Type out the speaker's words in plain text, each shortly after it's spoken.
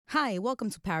Hi, welcome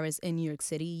to Paris in New York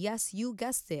City. Yes, you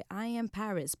guessed it. I am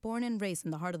Paris, born and raised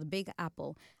in the heart of the Big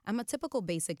Apple. I'm a typical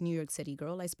basic New York City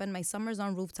girl. I spend my summers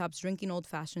on rooftops drinking old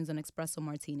fashions and espresso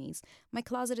martinis. My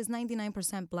closet is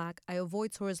 99% black. I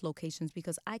avoid tourist locations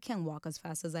because I can't walk as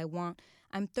fast as I want.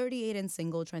 I'm 38 and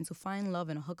single, trying to find love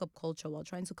in a hookup culture while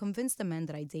trying to convince the men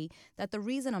that I date that the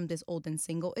reason I'm this old and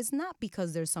single is not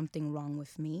because there's something wrong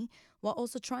with me, while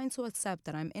also trying to accept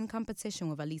that I'm in competition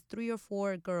with at least 3 or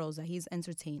 4 girls that he's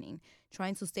entertaining,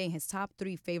 trying to stay in his top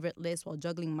 3 favorite list while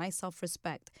juggling my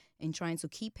self-respect and trying to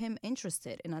keep him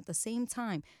interested, and at the same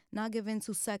time not give in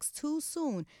to sex too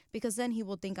soon because then he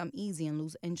will think I'm easy and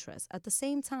lose interest. At the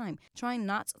same time, trying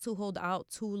not to hold out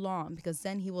too long because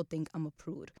then he will think I'm a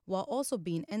prude, while also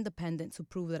being independent to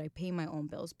prove that I pay my own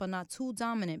bills, but not too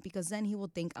dominant because then he will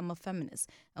think I'm a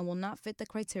feminist and will not fit the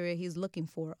criteria he's looking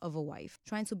for of a wife.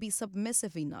 Trying to be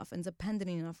submissive enough and dependent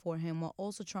enough for him while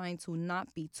also trying to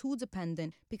not be too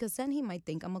dependent because then he might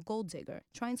think I'm a gold digger.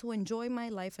 Trying to enjoy my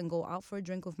life and go out for a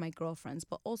drink with my girlfriends,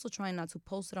 but also trying not to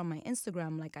post it on my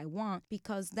Instagram like I want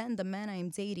because then the men I am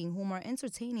dating, whom are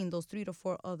entertaining those 3 to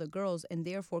 4 other girls and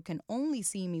therefore can only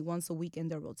see me once a week in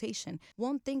their rotation,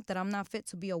 won't think that I'm not fit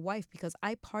to be a wife because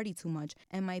I party too much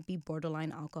and might be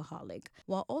borderline alcoholic,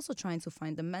 while also trying to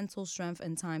find the mental strength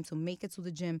and time to make it to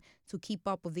the gym to keep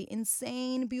up with the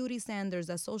insane beauty standards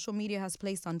that social media has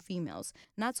placed on females,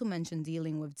 not to mention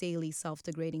dealing with daily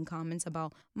self-degrading comments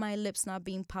about my lips not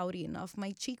being pouty enough,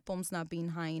 my cheekbones not being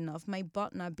high enough, my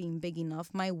butt not being big enough,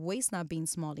 my waist not being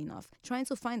small enough, trying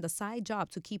to find a side job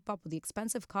to keep up with the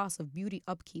expensive costs of beauty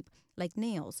upkeep like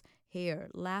nails, hair,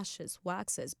 lashes,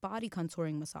 waxes, body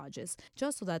contouring massages,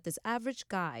 just so that this average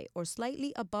guy or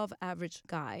slightly above average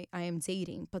guy I am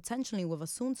dating, potentially with a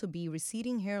soon-to-be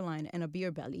receding hairline and a beer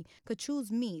belly, could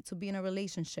choose me to be in a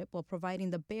relationship while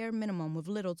providing the bare minimum with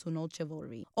little to no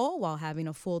chivalry, all while having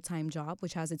a full-time job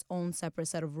which has its own separate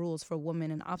set of rules for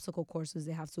women and obstacle courses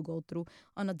they have to go through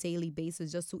on a daily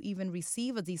basis just to even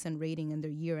receive a decent rating in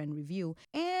their year-end review.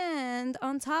 And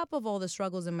on top of all the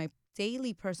struggles in my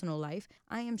daily personal life,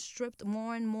 I am stripped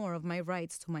more and more of my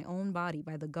rights to my own body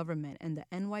by the government, and the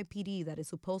NYPD that is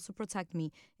supposed to protect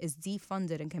me is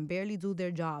defunded and can barely do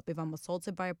their job if I'm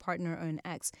assaulted by a partner or an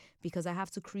ex because I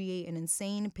have to create an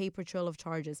insane paper trail of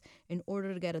charges in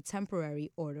order to get a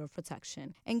temporary order of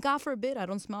protection. And God forbid I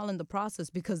don't smile in the process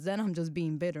because then I'm just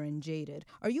being bitter and jaded.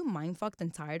 Are you mindfucked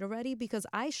and tired already? Because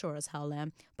I sure as hell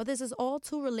am. But this is all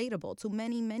too relatable to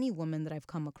many, many women that I've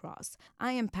come across.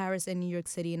 I am Paris in New York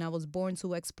City, and I was born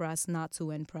to express, not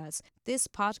to impress. This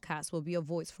podcast will be a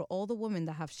voice for all the women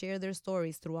that have shared their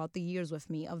stories throughout the years with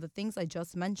me of the things I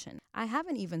just mentioned. I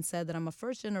haven't even said that I'm a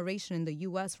first generation in the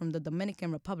US from the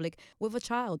Dominican Republic with a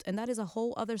child, and that is a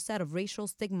whole other set of racial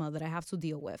stigma that I have to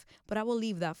deal with, but I will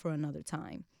leave that for another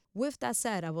time. With that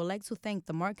said, I would like to thank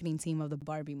the marketing team of the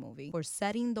Barbie movie for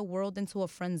setting the world into a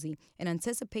frenzy in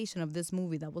anticipation of this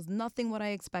movie that was nothing what I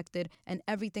expected and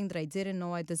everything that I didn't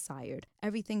know I desired,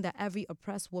 everything that every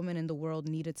oppressed woman in the world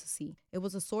needed to see. It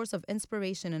was a source of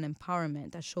inspiration and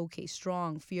empowerment that showcased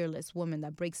strong, fearless women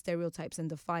that break stereotypes and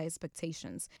defy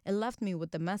expectations. It left me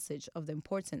with the message of the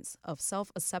importance of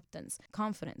self-acceptance,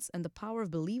 confidence, and the power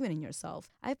of believing in yourself.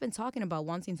 I've been talking about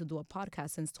wanting to do a podcast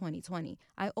since 2020.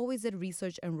 I always did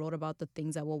research and wrote about the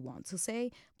things I will want to say,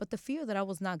 but the fear that I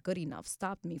was not good enough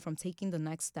stopped me from taking the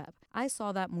next step. I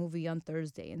saw that movie on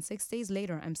Thursday, and 6 days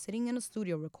later, I'm sitting in a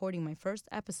studio recording my first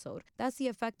episode. That's the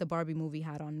effect the Barbie movie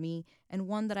had on me, and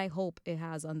one that I hope it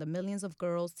has on the millions of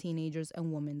girls, teenagers,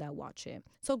 and women that watch it.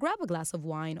 So grab a glass of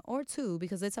wine or two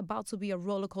because it's about to be a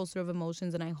roller coaster of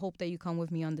emotions, and I hope that you come with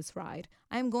me on this ride.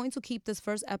 I am going to keep this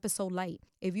first episode light.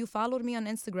 If you followed me on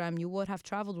Instagram, you would have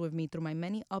traveled with me through my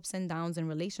many ups and downs in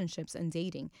relationships and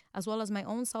dating, as well as my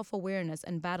own self-awareness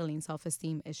and battling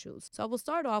self-esteem issues. So I will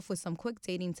start off with some quick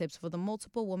dating tips for the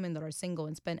multiple women that are single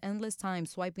and spend endless time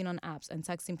swiping on apps and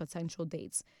texting potential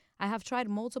dates. I have tried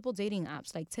multiple dating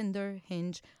apps like Tinder,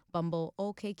 Hinge, Bumble,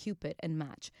 OkCupid, and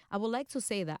Match. I would like to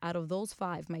say that out of those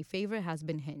 5, my favorite has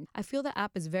been Hinge. I feel the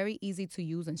app is very easy to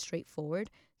use and straightforward.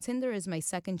 Tinder is my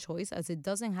second choice as it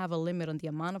doesn't have a limit on the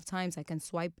amount of times I can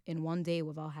swipe in one day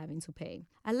without having to pay.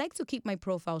 I like to keep my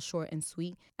profile short and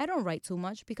sweet. I don't write too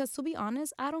much because, to be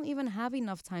honest, I don't even have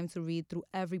enough time to read through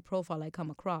every profile I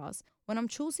come across. When I'm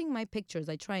choosing my pictures,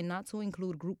 I try not to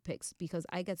include group pics because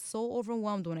I get so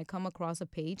overwhelmed when I come across a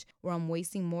page where I'm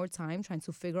wasting more time trying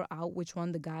to figure out which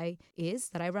one the guy is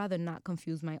that I'd rather not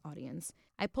confuse my audience.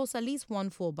 I post at least one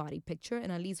full body picture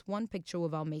and at least one picture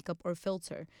without makeup or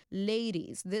filter.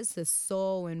 Ladies, this is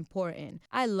so important.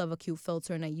 I love a cute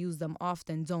filter and I use them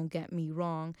often, don't get me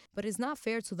wrong, but it's not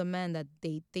fair to the men that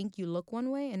they think you look one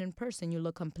way and in person you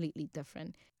look completely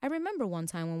different. I remember one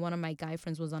time when one of my guy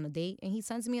friends was on a date and he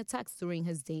sends me a text during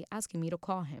his date asking me to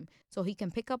call him so he can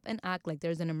pick up and act like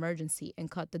there's an emergency and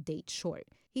cut the date short.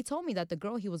 He told me that the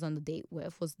girl he was on the date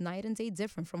with was night and day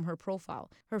different from her profile.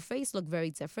 Her face looked very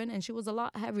different and she was a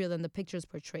lot heavier than the pictures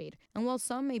portrayed. And while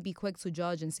some may be quick to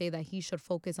judge and say that he should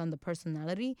focus on the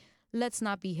personality, let's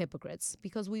not be hypocrites,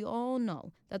 because we all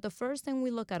know that the first thing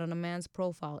we look at on a man's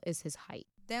profile is his height.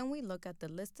 Then we look at the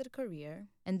listed career,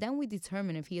 and then we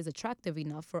determine if he is attractive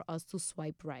enough for us to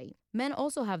swipe right. Men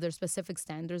also have their specific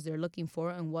standards they're looking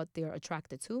for and what they're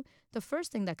attracted to. The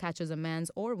first thing that catches a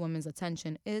man's or woman's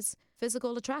attention is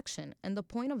physical attraction, and the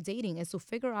point of dating is to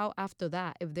figure out after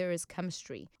that if there is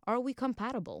chemistry. Are we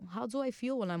compatible? How do I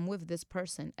feel when I'm with this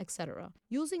person, etc.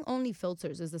 Using only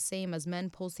filters is the same as men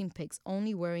posting pics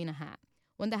only wearing a hat.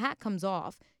 When the hat comes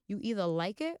off, you either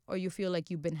like it or you feel like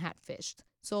you've been hat-fished.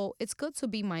 So it's good to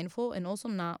be mindful and also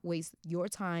not waste your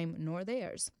time nor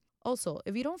theirs. Also,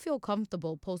 if you don't feel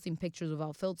comfortable posting pictures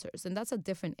without filters, then that's a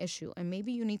different issue, and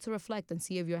maybe you need to reflect and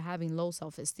see if you're having low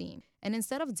self-esteem. And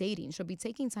instead of dating, should be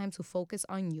taking time to focus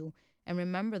on you and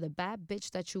remember the bad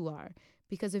bitch that you are.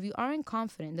 Because if you aren't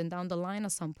confident, then down the line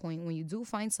at some point, when you do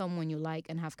find someone you like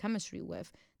and have chemistry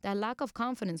with, that lack of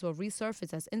confidence will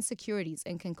resurface as insecurities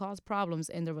and can cause problems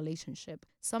in the relationship.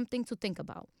 Something to think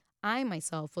about. I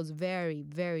myself was very,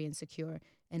 very insecure,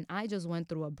 and I just went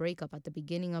through a breakup at the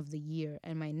beginning of the year,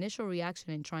 and my initial reaction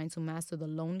in trying to master the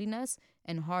loneliness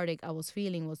and heartache I was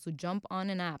feeling was to jump on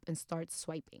an app and start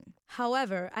swiping.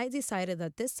 However, I decided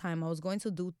that this time I was going to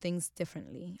do things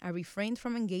differently. I refrained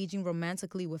from engaging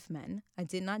romantically with men. I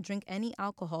did not drink any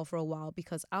alcohol for a while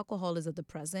because alcohol is a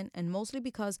depressant, and mostly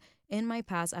because in my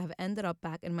past I have ended up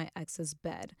back in my ex's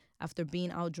bed after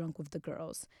being out drunk with the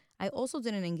girls. I also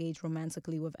didn't engage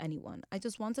romantically with anyone. I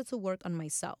just wanted to work on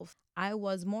myself. I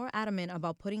was more adamant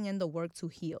about putting in the work to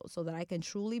heal so that I can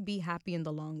truly be happy in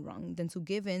the long run than to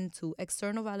give in to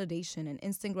external validation and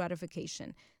instant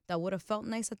gratification that would have felt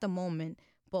nice at the moment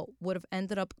but would have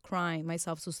ended up crying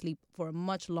myself to sleep for a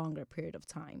much longer period of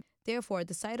time. Therefore, I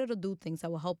decided to do things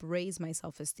that will help raise my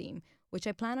self-esteem, which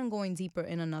I plan on going deeper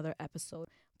in another episode.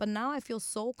 But now I feel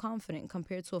so confident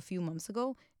compared to a few months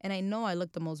ago, and I know I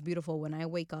look the most beautiful when I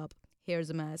wake up,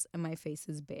 hair's a mess, and my face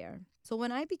is bare. So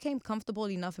when I became comfortable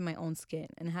enough in my own skin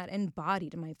and had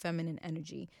embodied my feminine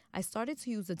energy, I started to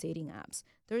use the dating apps.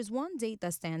 There is one date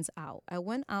that stands out. I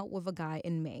went out with a guy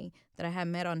in May that I had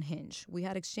met on Hinge. We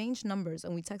had exchanged numbers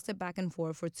and we texted back and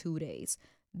forth for 2 days.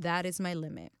 That is my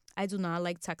limit. I do not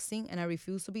like texting, and I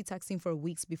refuse to be texting for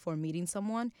weeks before meeting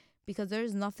someone because there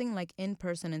is nothing like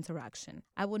in-person interaction.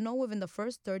 I will know within the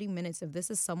first 30 minutes if this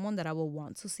is someone that I will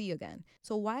want to see again.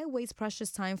 So why waste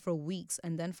precious time for weeks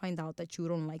and then find out that you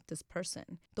don't like this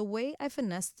person? The way I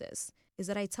finesse this is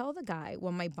that I tell the guy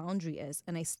what my boundary is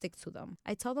and I stick to them.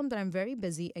 I tell them that I'm very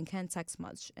busy and can't text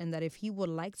much, and that if he would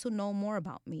like to know more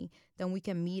about me, then we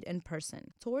can meet in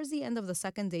person. Towards the end of the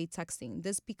second day texting,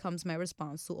 this becomes my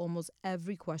response to almost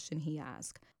every question he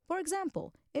asks. For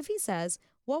example, if he says,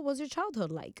 "What was your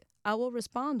childhood like?" I will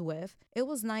respond with, "It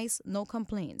was nice, no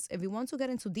complaints." If you want to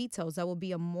get into details, that will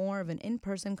be a more of an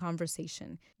in-person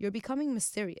conversation. You're becoming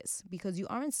mysterious because you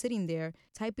aren't sitting there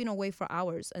typing away for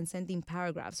hours and sending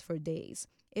paragraphs for days.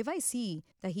 If I see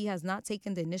that he has not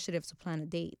taken the initiative to plan a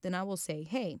date, then I will say,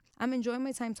 "Hey, I'm enjoying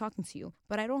my time talking to you,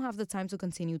 but I don't have the time to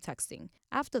continue texting."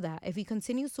 After that, if he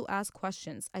continues to ask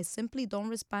questions, I simply don't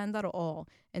respond at all.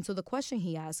 And so the question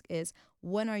he asks is,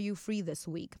 "When are you free this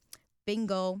week?"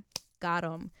 Bingo, got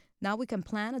him. Now we can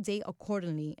plan a date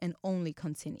accordingly and only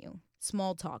continue.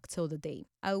 Small talk till the date.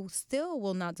 I still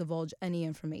will not divulge any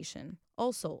information.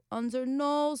 Also, under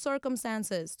no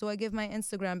circumstances do I give my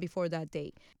Instagram before that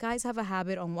date. Guys have a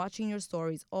habit on watching your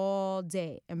stories all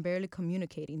day and barely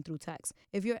communicating through text.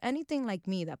 If you're anything like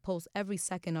me that posts every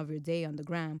second of your day on the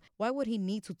gram, why would he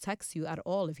need to text you at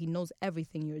all if he knows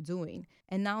everything you're doing?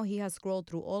 And now he has scrolled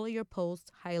through all of your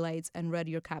posts, highlights, and read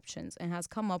your captions and has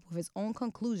come up with his own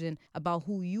conclusion about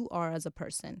who you are as a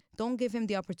person. Don't give him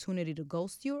the opportunity to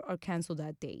ghost you or cancel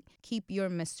that date. Keep your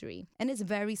mystery. And it's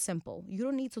very simple. You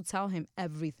don't need to tell him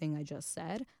everything I just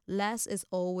said. Less is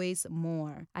always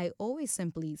more. I always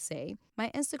simply say,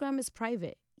 "My Instagram is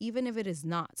private, even if it is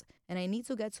not, and I need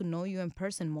to get to know you in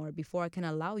person more before I can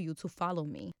allow you to follow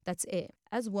me." That's it.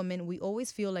 As women, we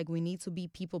always feel like we need to be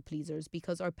people pleasers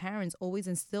because our parents always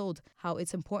instilled how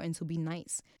it's important to be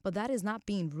nice. But that is not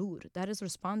being rude. That is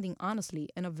responding honestly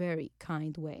in a very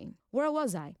kind way. Where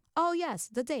was I? Oh, yes,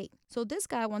 the date. So this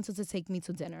guy wanted to take me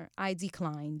to dinner. I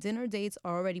declined. Dinner dates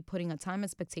are already putting a time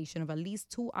expectation of at least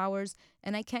 2 hours,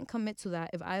 and I can't commit to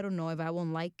that if I don't know if I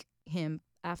won't like him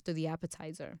after the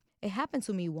appetizer. It happened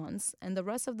to me once, and the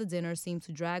rest of the dinner seemed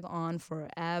to drag on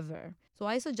forever. So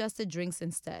I suggested drinks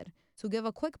instead. To give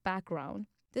a quick background,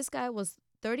 this guy was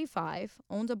 35,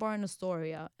 owned a bar in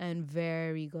Astoria, and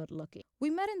very good looking.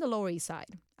 We met in the Lower East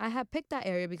Side. I had picked that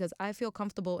area because I feel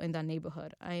comfortable in that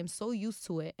neighborhood. I am so used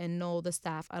to it and know the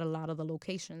staff at a lot of the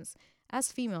locations.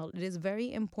 As female, it is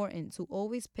very important to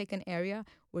always pick an area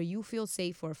where you feel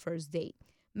safe for a first date.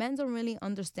 Men don't really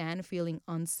understand feeling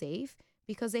unsafe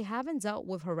because they haven't dealt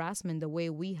with harassment the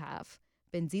way we have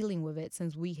been dealing with it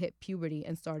since we hit puberty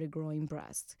and started growing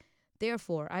breasts.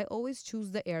 Therefore, I always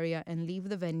choose the area and leave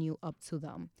the venue up to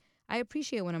them. I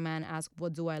appreciate when a man asks,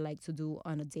 what do I like to do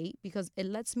on a date? Because it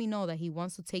lets me know that he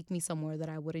wants to take me somewhere that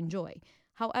I would enjoy.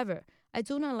 However, I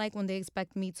do not like when they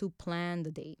expect me to plan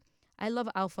the date. I love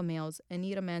alpha males and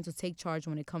need a man to take charge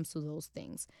when it comes to those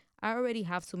things. I already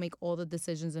have to make all the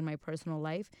decisions in my personal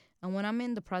life, and when I'm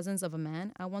in the presence of a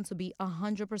man, I want to be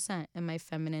 100% in my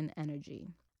feminine energy.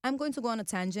 I'm going to go on a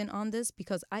tangent on this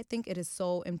because I think it is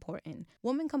so important.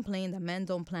 Women complain that men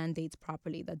don't plan dates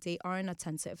properly, that they aren't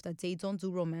attentive, that they don't do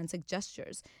romantic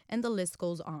gestures, and the list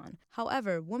goes on.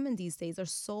 However, women these days are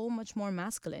so much more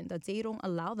masculine that they don't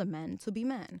allow the men to be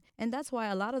men. And that's why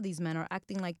a lot of these men are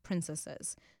acting like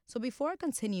princesses. So before I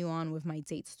continue on with my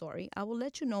date story, I will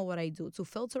let you know what I do to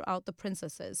filter out the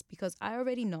princesses because I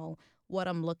already know what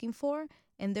I'm looking for,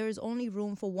 and there is only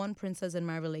room for one princess in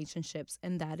my relationships,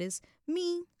 and that is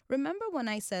me. Remember when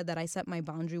I said that I set my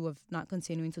boundary with not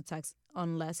continuing to text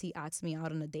unless he asks me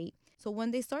out on a date? So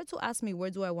when they start to ask me where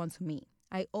do I want to meet,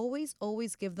 I always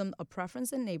give them a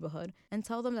preference in neighborhood and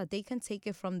tell them that they can take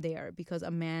it from there because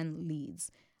a man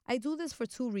leads. I do this for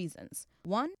two reasons.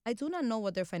 One, I do not know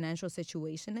what their financial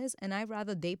situation is, and I'd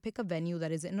rather they pick a venue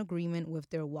that is in agreement with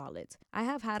their wallet. I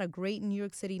have had a great New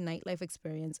York City nightlife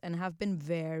experience and have been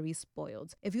very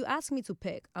spoiled. If you ask me to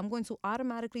pick, I'm going to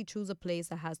automatically choose a place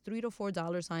that has $3 to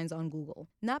 $4 signs on Google.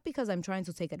 Not because I'm trying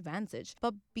to take advantage,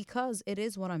 but because it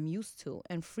is what I'm used to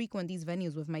and frequent these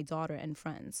venues with my daughter and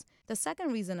friends. The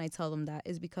second reason I tell them that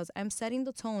is because I'm setting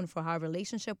the tone for how a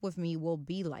relationship with me will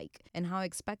be like and how I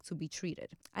expect to be treated.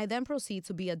 I then proceed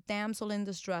to be a damsel in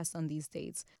distress on these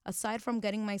dates. Aside from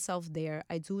getting myself there,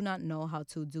 I do not know how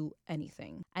to do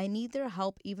anything. I need their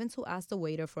help even to ask the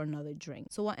waiter for another drink.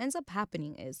 So what ends up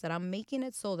happening is that I'm making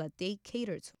it so that they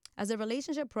cater to. As the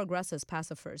relationship progresses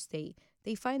past a first date,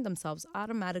 they find themselves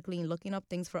automatically looking up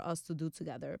things for us to do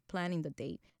together, planning the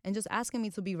date, and just asking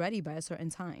me to be ready by a certain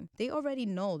time. They already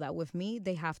know that with me,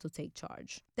 they have to take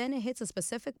charge. Then it hits a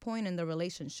specific point in the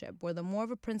relationship where the more of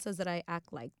a princess that I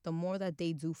act like, the more that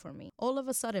they do for me. All of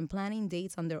a sudden, planning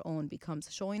dates on their own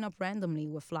becomes showing up randomly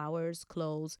with flowers,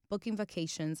 clothes, booking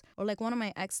vacations, or like one of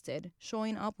my ex did,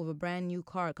 showing up with a brand new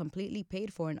car completely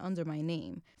paid for and under my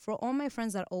name. For all my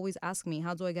friends that always ask me,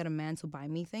 how do I get a man to buy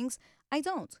me things? I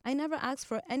don't. I never asked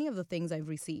for any of the things I've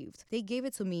received. They gave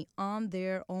it to me on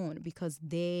their own because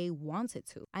they wanted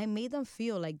to. I made them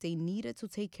feel like they needed to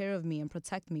take care of me and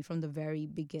protect me from the very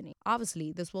beginning.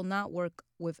 Obviously, this will not work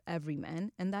with every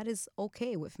man, and that is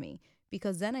okay with me,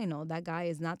 because then I know that guy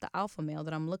is not the alpha male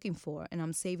that I'm looking for and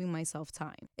I'm saving myself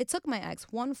time. It took my ex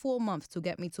 1 full month to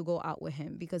get me to go out with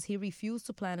him because he refused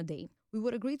to plan a date. We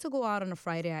would agree to go out on a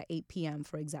Friday at 8 p.m.,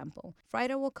 for example.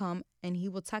 Friday will come and he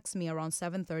will text me around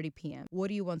 7:30 p.m. What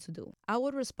do you want to do? I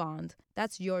would respond,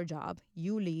 that's your job.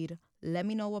 You lead. Let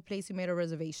me know what place you made a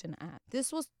reservation at.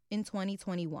 This was in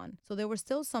 2021, so there were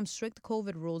still some strict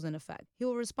COVID rules in effect. He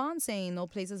will respond saying no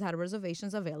places had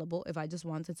reservations available if I just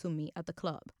wanted to meet at the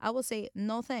club. I will say,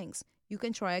 no thanks. You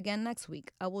can try again next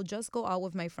week. I will just go out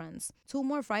with my friends. 2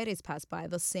 more Fridays passed by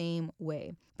the same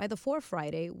way. By the 4th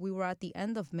Friday, we were at the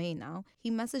end of May now,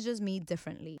 he messages me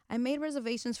differently. I made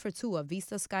reservations for 2 at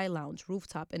Vista Sky Lounge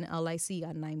rooftop in LIC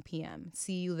at 9 p.m.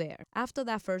 See you there. After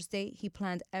that first date, he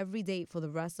planned every date for the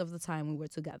rest of the time we were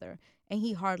together, and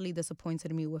he hardly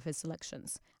disappointed me with his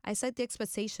selections. I set the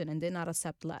expectation and did not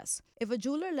accept less. If a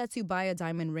jeweler lets you buy a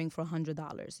diamond ring for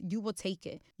 $100, you will take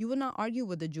it. You will not argue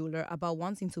with the jeweler about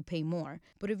wanting to pay more.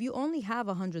 But if you only have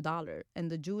 $100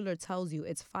 and the jeweler tells you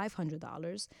it's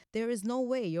 $500, there is no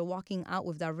way you're walking out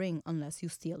with that ring unless you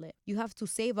steal it. You have to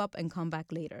save up and come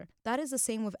back later. That is the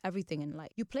same with everything in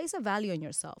life. You place a value on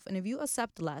yourself, and if you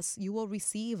accept less, you will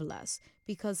receive less.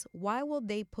 Because why will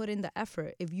they put in the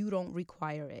effort if you don't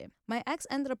require it? My ex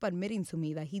ended up admitting to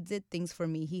me that he did things for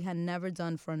me he had never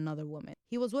done for another woman.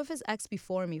 He was with his ex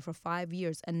before me for 5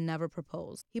 years and never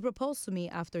proposed. He proposed to me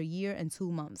after a year and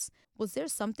 2 months. Was there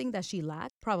something that she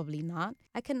lacked? Probably not.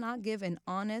 I cannot give an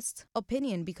honest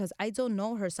opinion because I don't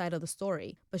know her side of the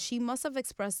story, but she must have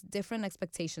expressed different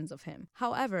expectations of him.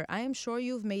 However, I am sure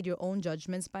you've made your own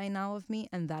judgments by now of me,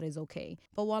 and that is okay.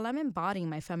 But while I'm embodying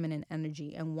my feminine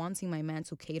energy and wanting my man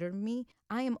to cater to me,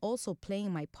 I am also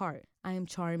playing my part. I am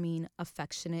charming,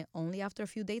 affectionate, only after a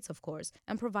few dates, of course,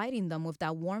 and providing them with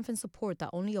that warmth and support that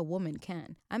only a woman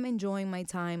can. I'm enjoying my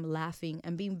time, laughing,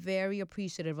 and being very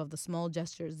appreciative of the small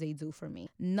gestures they do for me.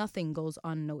 Nothing goes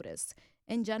unnoticed.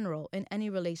 In general, in any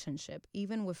relationship,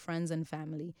 even with friends and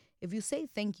family, if you say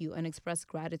thank you and express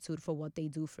gratitude for what they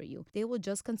do for you, they will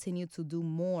just continue to do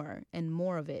more and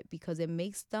more of it because it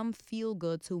makes them feel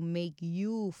good to make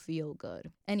you feel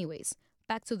good. Anyways,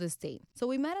 back to this date. So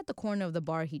we met at the corner of the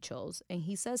bar he chose, and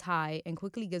he says hi and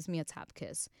quickly gives me a tap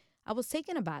kiss. I was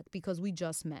taken aback because we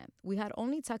just met. We had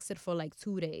only texted for like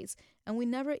 2 days, and we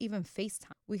never even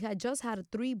FaceTime. We had just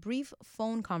had 3 brief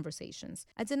phone conversations.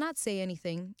 I did not say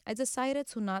anything. I decided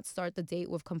to not start the date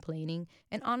with complaining,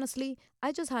 and honestly,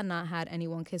 I just had not had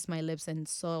anyone kiss my lips in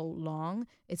so long,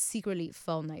 it secretly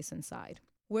felt nice inside.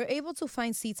 We're able to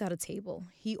find seats at a table.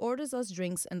 He orders us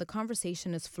drinks and the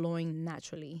conversation is flowing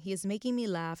naturally. He is making me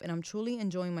laugh and I'm truly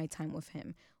enjoying my time with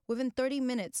him. Within 30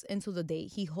 minutes into the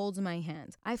date, he holds my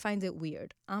hand. I find it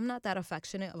weird. I'm not that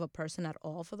affectionate of a person at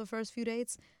all for the first few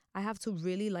dates. I have to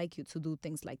really like you to do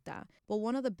things like that. But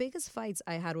one of the biggest fights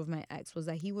I had with my ex was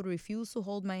that he would refuse to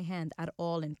hold my hand at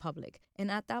all in public.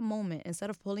 And at that moment, instead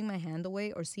of pulling my hand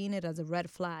away or seeing it as a red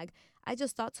flag, I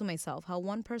just thought to myself how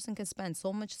one person can spend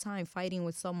so much time fighting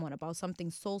with someone about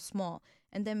something so small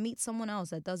and then meet someone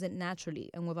else that does it naturally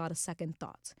and without a second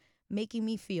thought, making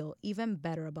me feel even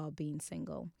better about being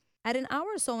single. At an hour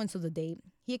or so into the date,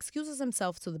 he excuses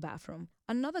himself to the bathroom.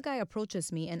 Another guy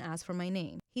approaches me and asks for my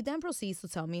name. He then proceeds to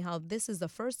tell me how this is the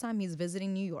first time he's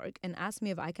visiting New York and asks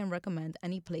me if I can recommend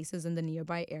any places in the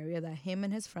nearby area that him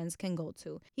and his friends can go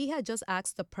to. He had just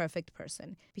asked the perfect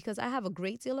person because I have a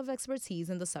great deal of expertise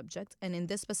in the subject and in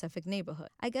this specific neighborhood.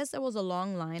 I guess there was a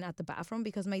long line at the bathroom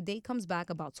because my date comes back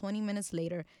about 20 minutes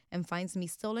later and finds me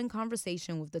still in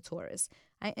conversation with the tourist.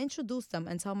 I introduce them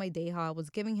and tell my date how I was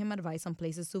giving him advice on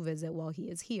places to visit while he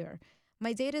is here.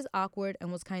 My date is awkward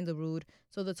and was kind of rude,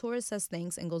 so the tourist says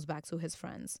thanks and goes back to his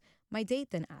friends. My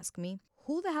date then asked me,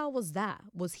 "Who the hell was that?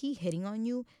 Was he hitting on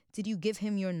you? Did you give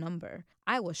him your number?"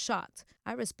 I was shocked.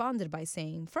 I responded by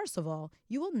saying, "First of all,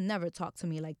 you will never talk to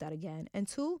me like that again. And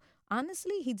two,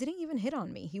 honestly, he didn't even hit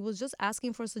on me. He was just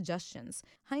asking for suggestions."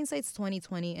 Hindsight's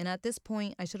 2020, and at this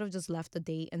point, I should have just left the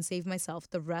date and saved myself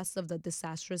the rest of the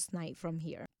disastrous night from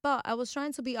here. But I was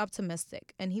trying to be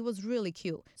optimistic, and he was really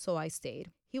cute, so I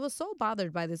stayed. He was so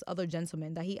bothered by this other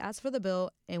gentleman that he asked for the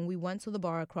bill and we went to the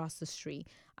bar across the street.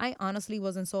 I honestly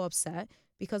wasn't so upset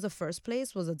because the first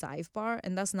place was a dive bar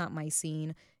and that's not my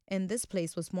scene. And this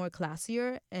place was more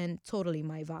classier and totally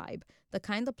my vibe. The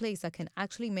kind of place that can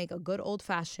actually make a good old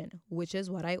fashioned, which is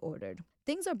what I ordered.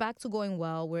 Things are back to going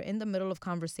well. We're in the middle of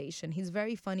conversation. He's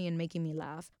very funny and making me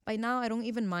laugh. By now, I don't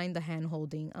even mind the hand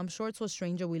holding. I'm sure to a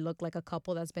stranger we look like a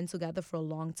couple that's been together for a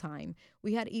long time.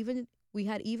 We had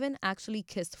even actually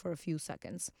kissed for a few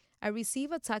seconds. I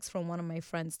receive a text from one of my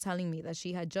friends telling me that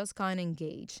she had just gotten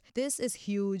engaged. This is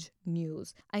huge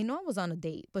news. I know I was on a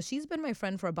date, but she's been my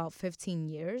friend for about 15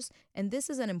 years, and this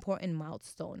is an important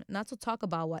milestone, not to talk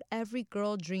about what every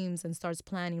girl dreams and starts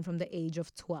planning from the age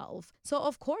of 12. So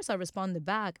of course I responded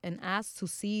back and asked to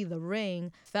see the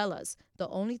ring. Fellas, the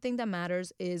only thing that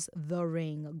matters is the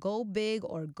ring. Go big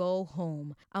or go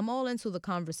home. I'm all into the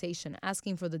conversation,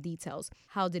 asking for the details.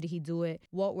 How did he do it?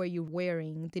 What were you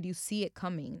wearing? Did you see it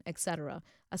coming? Etc.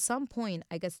 At some point,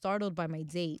 I get startled by my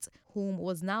date, whom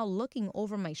was now looking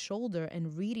over my shoulder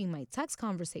and reading my text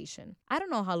conversation. I don't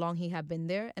know how long he had been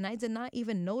there, and I did not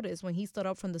even notice when he stood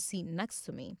up from the seat next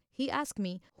to me. He asked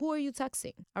me, "Who are you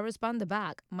texting?" I responded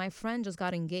back, "My friend just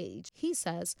got engaged." He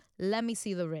says, "Let me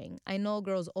see the ring. I know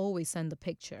girls always send the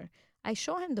picture." I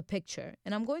show him the picture,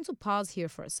 and I'm going to pause here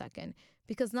for a second,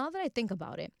 because now that I think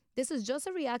about it, this is just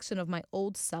a reaction of my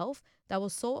old self that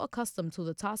was so accustomed to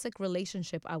the toxic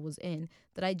relationship I was in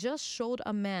that I just showed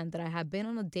a man that I had been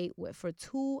on a date with for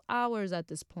 2 hours at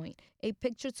this point a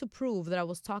picture to prove that I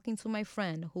was talking to my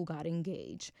friend who got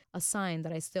engaged, a sign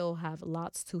that I still have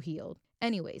lots to heal.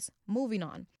 Anyways, moving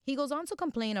on. He goes on to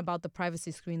complain about the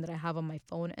privacy screen that I have on my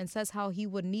phone and says how he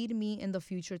would need me in the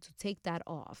future to take that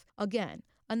off. Again,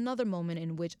 Another moment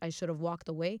in which I should have walked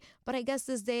away, but I guess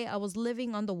this day I was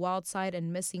living on the wild side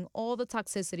and missing all the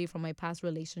toxicity from my past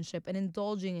relationship and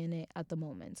indulging in it at the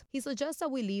moment. He suggests that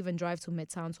we leave and drive to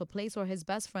Midtown to a place where his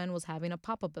best friend was having a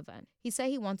pop-up event. He said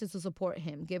he wanted to support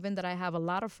him, given that I have a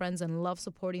lot of friends and love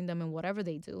supporting them in whatever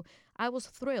they do. I was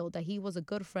thrilled that he was a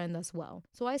good friend as well.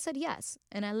 So I said yes,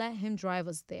 and I let him drive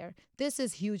us there. This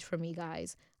is huge for me,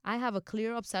 guys. I have a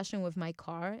clear obsession with my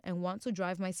car and want to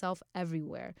drive myself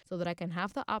everywhere so that I can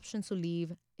have the option to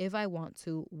leave if I want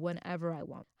to, whenever I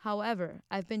want. However,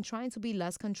 I've been trying to be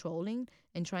less controlling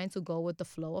and trying to go with the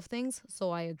flow of things,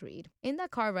 so I agreed. In that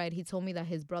car ride, he told me that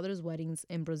his brother's wedding's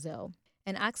in Brazil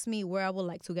and asked me where I would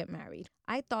like to get married.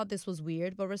 I thought this was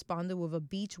weird, but responded with a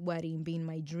beach wedding being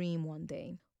my dream one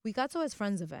day. We got to his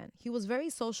friend's event. He was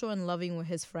very social and loving with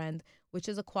his friend, which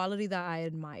is a quality that I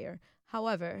admire.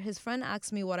 However, his friend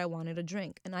asked me what I wanted to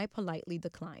drink, and I politely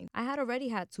declined. I had already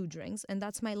had 2 drinks, and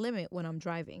that's my limit when I'm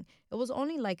driving. It was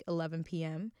only like 11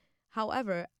 p.m.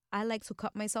 However, I like to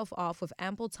cut myself off with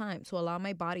ample time to allow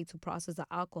my body to process the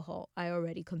alcohol I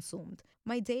already consumed.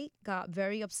 My date got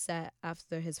very upset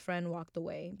after his friend walked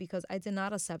away because I did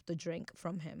not accept the drink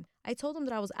from him. I told him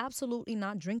that I was absolutely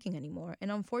not drinking anymore,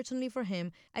 and unfortunately for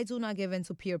him, I do not give in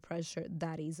to peer pressure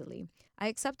that easily. I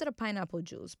accepted a pineapple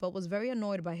juice, but was very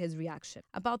annoyed by his reaction.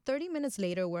 About 30 minutes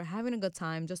later, we're having a good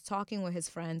time, just talking with his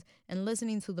friend and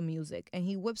listening to the music, and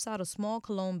he whips out a small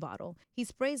cologne bottle. He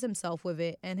sprays himself with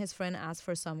it, and his friend asks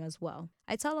for some as well.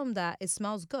 I tell him that it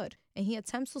smells good, and he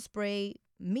attempts to spray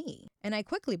me, and I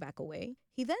quickly back away.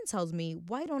 He then tells me,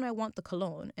 why don't I want the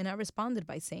cologne? And I responded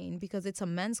by saying, because it's a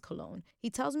men's cologne. He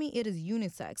tells me it is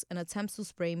unisex and attempts to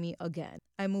spray me again.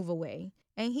 I move away,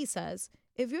 and he says,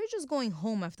 if you're just going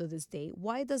home after this date,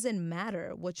 why does it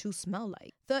matter what you smell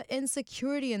like? The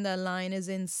insecurity in that line is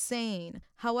insane.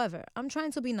 However, I'm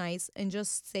trying to be nice and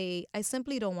just say I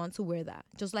simply don't want to wear that,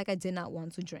 just like I did not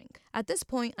want to drink. At this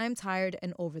point, I'm tired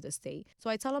and over this date. So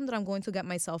I tell him that I'm going to get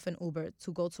myself an Uber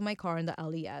to go to my car in the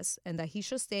LES and that he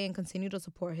should stay and continue to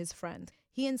support his friend.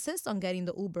 He insists on getting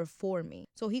the Uber for me.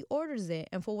 So he orders it,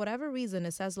 and for whatever reason,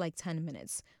 it says like 10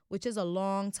 minutes, which is a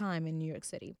long time in New York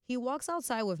City. He walks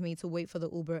outside with me to wait for the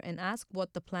Uber and asks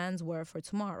what the plans were for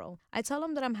tomorrow. I tell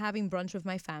him that I'm having brunch with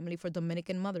my family for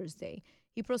Dominican Mother's Day.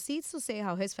 He proceeds to say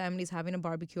how his family is having a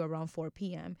barbecue around 4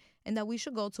 p.m. and that we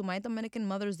should go to my Dominican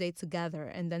Mother's Day together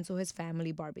and then to his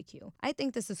family barbecue. I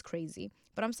think this is crazy,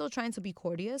 but I'm still trying to be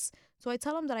courteous, so I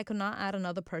tell him that I could not add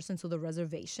another person to the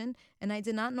reservation and I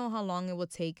did not know how long it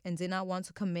would take and did not want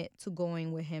to commit to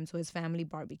going with him to his family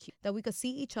barbecue, that we could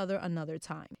see each other another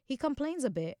time. He complains a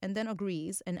bit and then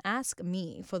agrees and asks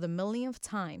me for the millionth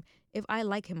time if I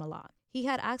like him a lot. He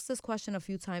had asked this question a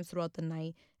few times throughout the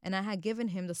night, and I had given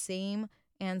him the same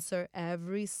answer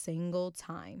every single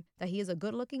time, that he is a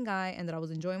good-looking guy and that I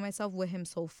was enjoying myself with him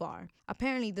so far.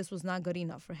 Apparently, this was not good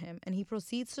enough for him, and he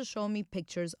proceeds to show me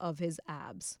pictures of his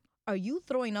abs. Are you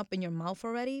throwing up in your mouth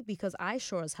already? Because I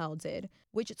sure as hell did.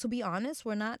 Which, to be honest,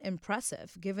 were not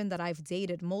impressive, given that I've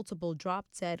dated multiple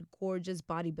drop-dead, gorgeous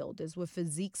bodybuilders with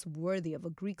physiques worthy of a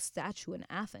Greek statue in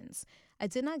Athens. I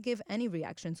did not give any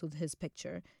reaction to his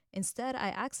picture. Instead, I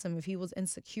asked him if he was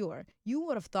insecure. You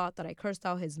would have thought that I cursed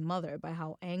out his mother by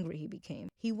how angry he became.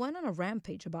 He went on a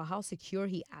rampage about how secure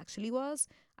he actually was.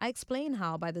 I explained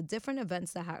how, by the different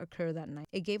events that had occurred that night,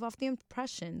 it gave off the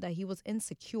impression that he was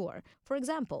insecure. For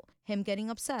example, him getting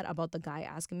upset about the guy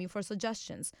asking me for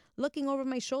suggestions, looking over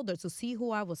my shoulder to see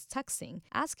who I was texting,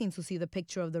 asking to see the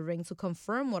picture of the ring to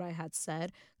confirm what I had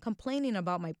said, complaining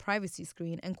about my privacy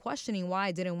screen, and questioning why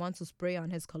I didn't want to spray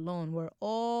on his cologne were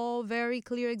all very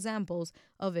clear examples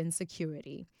of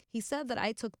insecurity. He said that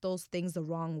I took those things the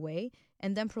wrong way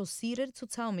and then proceeded to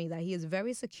tell me that he is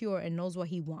very secure and knows what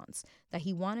he wants, that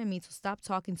he wanted me to stop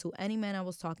talking to any man I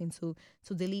was talking to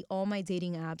delete all my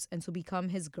dating apps, and to become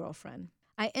his girlfriend.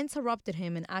 I interrupted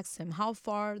him and asked him how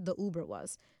far the Uber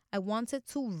was. I wanted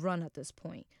to run at this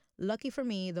point. Lucky for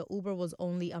me, the Uber was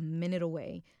only a minute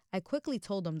away. I quickly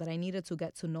told him that I needed to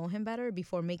get to know him better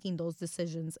before making those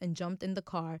decisions and jumped in the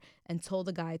car and told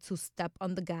the guy to step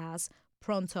on the gas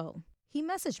pronto. He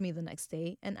messaged me the next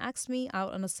day and asked me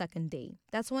out on a second date.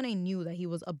 That's when I knew that he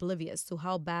was oblivious to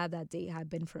how bad that date had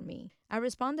been for me. I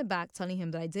responded back telling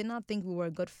him that I did not think we were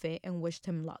a good fit and wished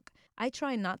him luck. I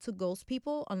try not to ghost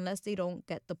people unless they don't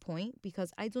get the point,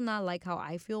 because I do not like how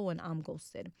I feel when I'm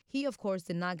ghosted. He, of course,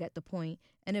 did not get the point,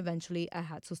 and eventually I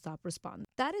had to stop responding.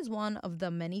 That is one of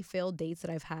the many failed dates that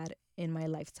I've had in my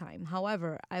lifetime.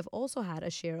 However, I've also had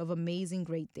a share of amazing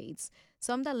great dates,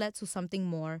 some that led to something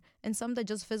more and some that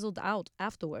just fizzled out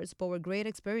afterwards, but were great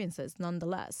experiences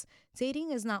nonetheless.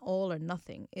 Dating is not all or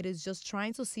nothing. It is just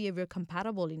trying to see if you're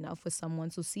compatible enough with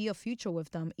someone to see a future with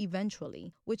them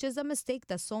eventually, which is a mistake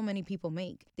that so many people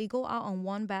make. They go out on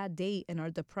one bad date and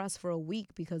are depressed for a week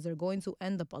because they're going to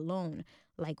end up alone.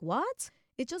 Like, what?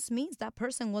 It just means that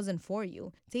person wasn't for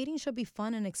you. Dating should be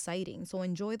fun and exciting, so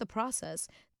enjoy the process.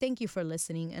 Thank you for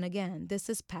listening. And again, this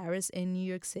is Paris in New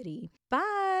York City.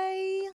 Bye!